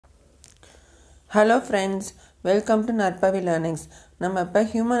Hello friends, welcome to Narpavi Learnings. நம்ம இப்போ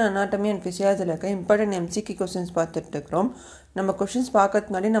human anatomy and ஃபிசியாலஜியில் இருக்க இம்பார்ட்டன்ட் எம்சிக்யூ கொஸ்டின்ஸ் பார்த்துட்டு இருக்கிறோம். நம்ம கொஸ்டின்ஸ்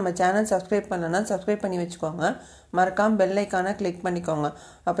பார்க்கறதுக்கு முன்னாடி நம்ம சேனல் சப்ஸ்கிரைப் பண்ணலன்னா சப்ஸ்கிரைப் பண்ணி வச்சுக்கோங்க. மறக்காமல் பெல் ஐக்கானை கிளிக் பண்ணிக்கோங்க.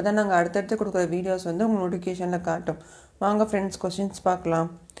 அப்போ தான் நாங்கள் அடுத்தடுத்து கொடுக்குற வீடியோஸ் வந்து உங்கள் நோட்டிஃபிகேஷனில் காட்டும். வாங்க ஃப்ரெண்ட்ஸ் கொஸ்டின்ஸ் பார்க்கலாம்.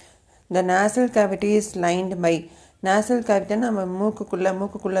 The nasal cavity is lined by nasal cavity நம்ம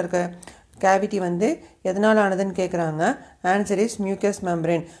மூக்குக்குள்ளே இருக்க கேவிட்டி வந்து எதனால் ஆனதுன்னு கேட்குறாங்க. Answer is mucus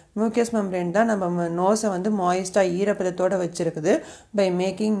membrane. Mucus membrane தான் நம்ம நோஸை வந்து மாய்ஸ்டாக ஈரப்பதத்தோடு வச்சுருக்குது by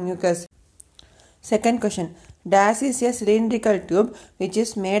making mucus. Second question. Dash is a cylindrical tube which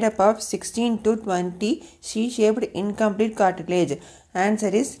is made up of 16 to 20 C-shaped incomplete cartilage.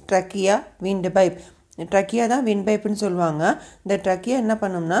 Answer is trachea windpipe. Trachea தான் விண்ட்பைப்புன்னு சொல்லுவாங்க. இந்த trachea என்ன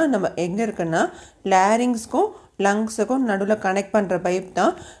பண்ணோம்னா நம்ம எங்கே இருக்குன்னா லேரிங்ஸ்க்கும் லங்ஸுக்கும் நடுவில் கனெக்ட் பண்ணுற பைப்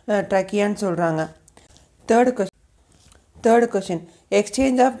தான் ட்ரக்கியான்னு சொல்கிறாங்க. Third question.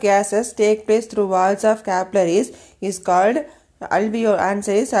 Exchange of gases take place through Waals of capillaries is called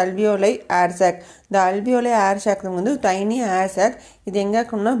answer is alveoli air chalk. இந்த அல்வியோலை ஏர் சாக் வந்து டைனி ஏர் சாக். இது எங்கே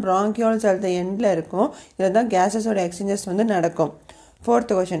இருக்கும்னா ப்ராங்கியோல்ஸ் அந்த எண்டில் இருக்கும். இதில் தான் கேஸஸோட எக்ஸ்சேஞ்சஸ் வந்து நடக்கும்.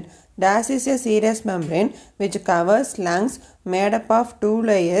 Fourth question. Dash is a serous membrane which covers lungs made up of 2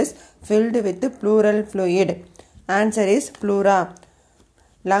 layers filled with pleural fluid. Answer is pleura.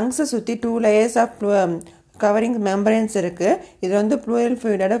 Lungs சுற்றி 2 layers of covering membranes இருக்குது. இது வந்து pleural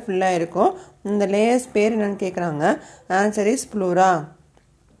fluidோட ஃபுல்லாக இருக்கும். இந்த லேயர்ஸ் பேர் என்னன்னு கேட்குறாங்க. Answer is pleura.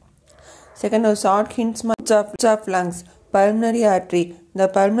 Second, short hints of lungs. Pulmonary artery. இந்த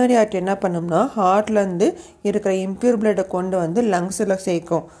பல்மனரி ஆர்ட்ரி என்ன பண்ணோம்னா ஹார்ட்லேருந்து இருக்கிற இம்ப்யூர் பிளட்டை கொண்டு வந்து லங்ஸில்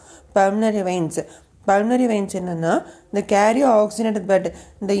சேர்க்கும். பல்மனரி வெயின்ஸ் என்னென்னா இந்த கேரி ஆக்சிஜனேட்டட் பிளட்.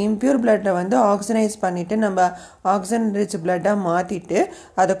 இந்த இம்ப்யூர் பிளட்டை வந்து ஆக்சிஜனைஸ் பண்ணிவிட்டு நம்ம ஆக்சிஜன் ரிச் பிளட்டாக மாற்றிட்டு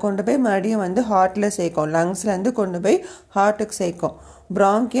அதை கொண்டு போய் மறுபடியும் வந்து ஹார்ட்டில் சேர்க்கும். லங்ஸ்லேருந்து கொண்டு போய் ஹார்ட்டுக்கு சேர்க்கும்.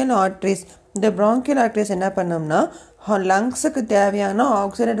 Bronchial arteries. இந்த ப்ராங்கியல் ஆர்ட்ரிஸ் என்ன பண்ணோம்னா லங்ஸுக்கு தேவையான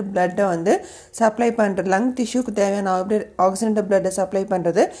ஆக்சிஜனேட்டட் பிளட்டை வந்து சப்ளை பண்ணுறது, லங் டிஷ்யூக்கு தேவையான ஆக்சிஜனேட்டட் பிளட்டை சப்ளை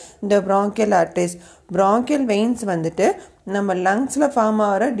பண்ணுறது இந்த ப்ராங்கியல் ஆர்ட்ரிஸ். ப்ராங்கியல் வெயின்ஸ் வந்துட்டு நம்ம லங்ஸில் ஃபார்ம்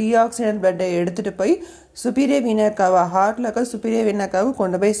ஆகிற டீஆக்சிஜனேட் பிளட்டை எடுத்துகிட்டு போய் சுப்பீரியர் வீனக்காவை ஹார்ட்டில் இருக்க சுப்பீரியர் வீனக்காவை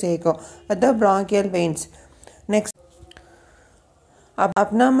கொண்டு போய் சேர்க்கும். அதுதான் bronchial veins. Next,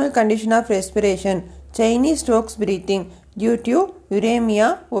 abnormal condition of respiration. Chinese strokes breathing due to uremia,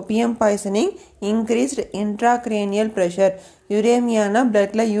 opium poisoning, increased intracranial pressure. யுரேமியானா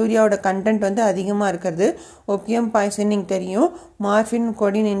பிளட்டில் யூரியாவோட கண்டென்ட் வந்து அதிகமாக இருக்கிறது. ஒப்பியம் பாய்சனிங் தெரியும். மார்ஃபின்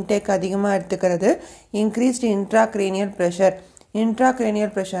கொடின் இன்டேக் அதிகமாக எடுத்துக்கிறது. Increased intracranial pressure.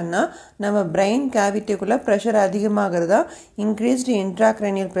 இன்ட்ராக்ரேனியல் ப்ரெஷர்னால் நம்ம பிரெயின் கேவிட்டிக்குள்ளே ப்ரெஷர் அதிகமாகிறதா இன்க்ரீஸ்டு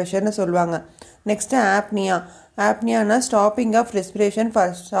இன்ட்ராக்ரேனியல் ப்ரெஷர்னு சொல்லுவாங்க. Next ஆப்னியானா stopping of respiration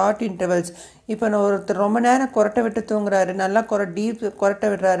for short intervals. இப்போ நான் ஒருத்தர் ரொம்ப நேரம் கொரட்டை விட்டு தூங்குறாரு, நல்லா டீப் கொரட்டை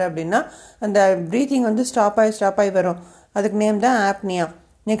விடுறாரு அப்படின்னா அந்த ப்ரீத்திங் வந்து ஸ்டாப் ஆகி வரும். அதுக்கு நேம் தான் apnoea.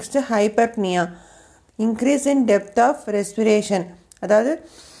 Next ஹைப்பர்னியா. Increase in depth of respiration. அதாவது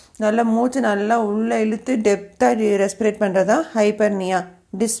நல்லா மூச்சு நல்லா உள்ளே இழுத்து டெப்த்தாக ரெஸ்பிரேட் பண்ணுறது தான் ஹைப்பர்னியா.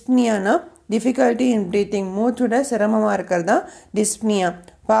 டிஸ்ப்னியானா டிஃபிகல்ட்டி இன் ப்ரீத்திங். மூச்சோட சிரமமாக இருக்கிறது தான் dyspnoea.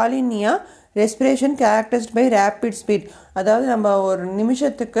 பாலினியா respiration characterised by rapid speed. அதாவது நம்ம ஒரு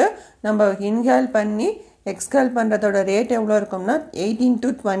நிமிஷத்துக்கு நம்ம இன்ஹேல் பண்ணி எக்ஸ்ஹேல் பண்ணுறதோட ரேட் எவ்வளோ இருக்கும்னா 18 to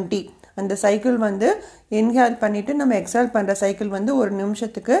 20. அந்த சைக்கிள் வந்து இன்ஹேல் பண்ணிவிட்டு நம்ம எக்ஸ்ஹேல் பண்ணுற சைக்கிள் வந்து ஒரு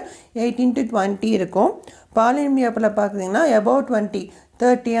நிமிஷத்துக்கு 18 to 20 இருக்கும். பாலினியாப்பில் பார்க்குறீங்கன்னா above 20,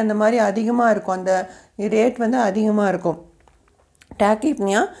 30 அந்த மாதிரி அதிகமாக இருக்கும். அந்த ரேட் வந்து அதிகமாக இருக்கும்.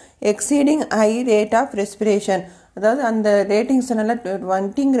 டாக்கிப்னியா exceeding high rate of respiration. அதாவது அந்த ரேட்டிங்ஸ் நல்லா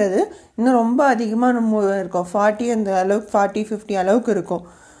 20ங்கிறது இன்னும் ரொம்ப அதிகமாக நம்ம இருக்கும். 40 அந்த அளவுக்கு 40-50 அளவுக்கு இருக்கும்.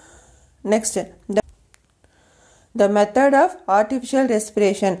 Next, the method of artificial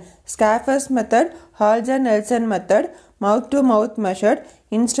respiration. Schafer's method, Halger-Nelson method, mouth to mouth method,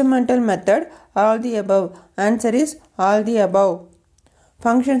 instrumental method, all the above. Answer is all the above.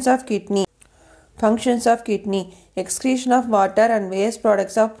 Functions of kidney. Excretion of water and waste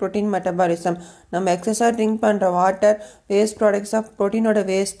products of protein metabolism. நம்ம எக்ஸஸாக drink பண்ணுற water, waste products of ப்ரோட்டீனோட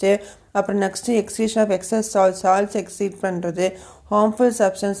waste, அப்புறம் next excretion of excess salts exceed பண்ணுறது, harmful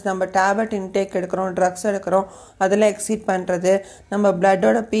substance நம்ம tablet intake எடுக்கிறோம், drugs எடுக்கிறோம், அதெல்லாம் exceed பண்ணுறது, நம்ம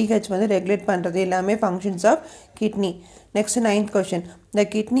பிளட்டோட pH வந்து ரெகுலேட் பண்ணுறது எல்லாமே functions of kidney. Next 9th question. The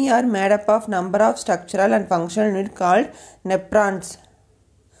kidney are made up of number of structural and functional units called nephrons.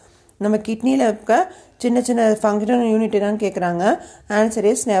 நம்ம கிட்னியில் இருக்க சின்ன சின்ன ஃபங்க்ஷனல் யூனிட் என்னன்னு கேட்குறாங்க. Answer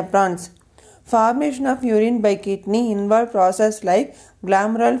is நெப்ரான்ஸ். Formation of urine by kidney involve process like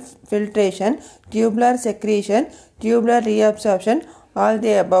glomerular filtration, tubular secretion, tubular reabsorption, all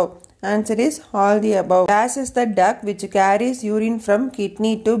the above. Answer is all the above. Dash is the duct which carries urine from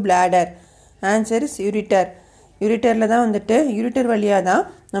kidney to bladder. Answer is ureter. யூரிட்டரில் தான் வந்துட்டு ureter வழியாக தான்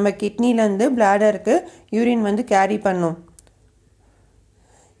நம்ம கிட்னிலேருந்து பிளாடருக்கு urine வந்து carry பண்ணும்.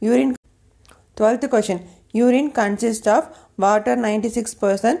 Urine 12th question. Urine consists of water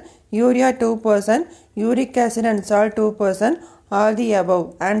 96%, urea 2%, uric acid and salt 2%, all the above.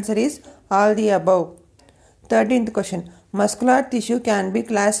 Answer is all the above. 13th question. Muscular tissue can be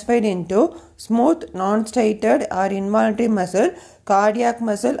classified into smooth, non-striated or involuntary muscle, cardiac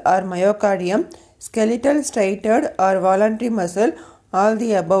muscle or myocardium, skeletal, striated or voluntary muscle, all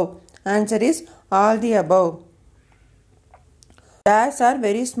the above. Answer is all the above. Dash are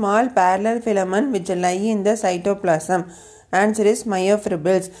very small parallel filament which lie in the cytoplasm. Answer is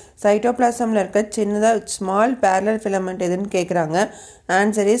myofibrils. Cytoplasm இருக்க சின்னதா small parallel filament எதுன்னு கேக்குறாங்க.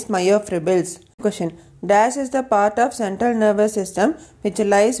 Answer is myofibrils. Question. Dash is the part of central nervous system which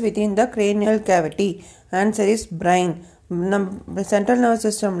lies within the cranial cavity. Answer is brain. Central nervous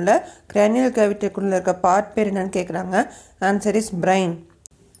systemல cranial cavity குள்ள இருக்க part பேர் என்னன்னு கேக்குறாங்க. Answer is brain.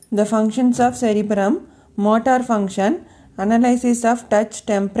 The functions of cerebrum: motor function, analysis of touch,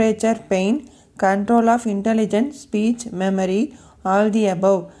 temperature, pain, control of intelligence, speech, memory, all the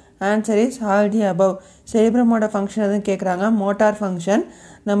above. Answer is all the above. cerebrum-ஓட function எதுன்னு கேட்குறாங்க. motor function,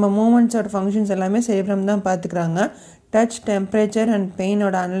 நம்ம மூமெண்ட்ஸோட functions எல்லாமே cerebrum தான் பார்த்துக்கிறாங்க. Touch, temperature and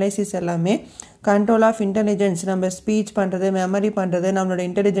பெயினோட analysis எல்லாமே, control of intelligence, நம்ம speech பண்ணுறது, memory பண்ணுறது, நம்மளோட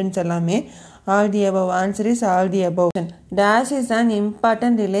இன்டெலிஜென்ஸ் எல்லாமே all the above. Answer is all the above. Dash is an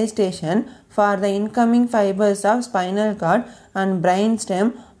important relay station for the incoming fibers of spinal cord and brain stem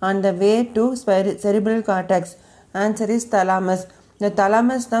on the way to cerebral cortex. Answer is thalamus. இந்த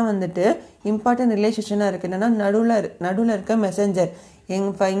thalamus தான் வந்துட்டு important ரிலேஷனாக இருக்குது. என்னென்னா நடுவில் இருக்க messenger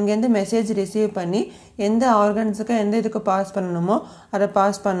இங்கேருந்து message receive பண்ணி எந்த ஆர்கன்ஸுக்கு எந்த இதுக்கு பாஸ் பண்ணணுமோ அதை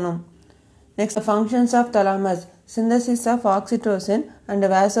பாஸ் பண்ணணும். Next functions of thalamus: synthesis of oxytocin and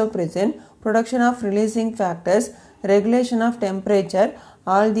vasopressin, production of releasing factors, regulation of temperature,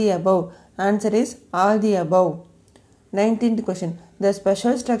 all the above. Answer is all the above. 19th question. The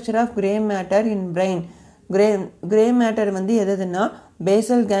special structure of grey matter in brain. Grey matter வந்து எதுனா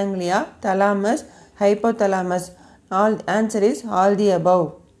basal ganglia, thalamus, hypothalamus. All answer is all the above.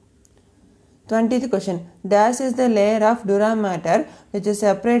 20th question. Dash is the layer of dura matter which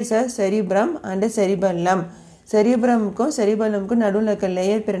separates the cerebrum and cerebellum. cerebrumக்கும் cerebellumக்கும் நடுவில் இருக்க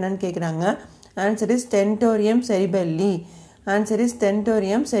layer பேர் என்னன்னு கேட்குறாங்க. Answer is tentorium cerebelli. Answer is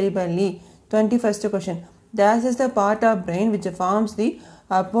tentorium cerebelli. 21st question. Dash is the part of brain which forms the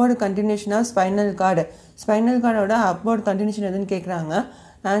upward continuation of spinal cord. Spinal cord-ஓட upward continuation எதுன்னு கேட்குறாங்க.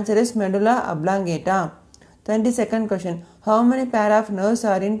 Answer is medulla oblongata. 22nd question. How many pair of nerves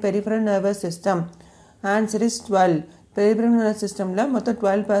are in peripheral nervous system? Answer is 12. Peripheral nervous systemல மொத்தம்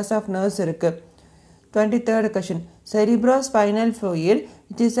 12 pairs of nerves இருக்கு. 23rd question. Cerebrospinal fluid,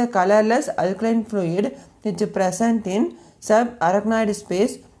 which is a colorless alkaline fluid which is present in subarachnoid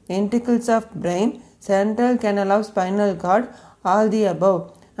space, ventricles of brain, central canal of spinal cord, all the above.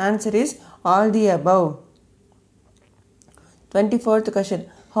 Answer is all the above. 24th question.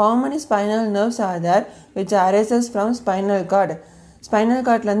 How many spinal nerves are there which arises from spinal cord? Spinal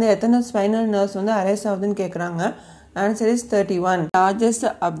cordலேருந்து எத்தனை spinal nerves வந்து arise ஆகுதுன்னு கேட்குறாங்க. Answer is 31. Largest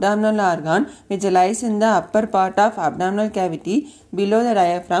abdominal organ which lies in the upper part of abdominal cavity below the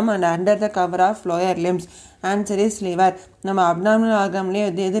diaphragm and under the cover of lower limbs. Answer is liver. நம்ம abdominal organலே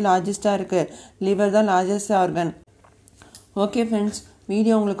எது லார்ஜஸ்டாக இருக்குது? Liver தான் largest organ. Okay friends,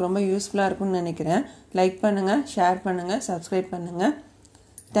 video உங்களுக்கு ரொம்ப யூஸ்ஃபுல்லாக இருக்கும்னு நினைக்கிறேன். Like பண்ணுங்கள், ஷேர் பண்ணுங்கள், சப்ஸ்கிரைப் பண்ணுங்கள்.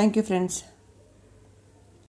 Thank you friends.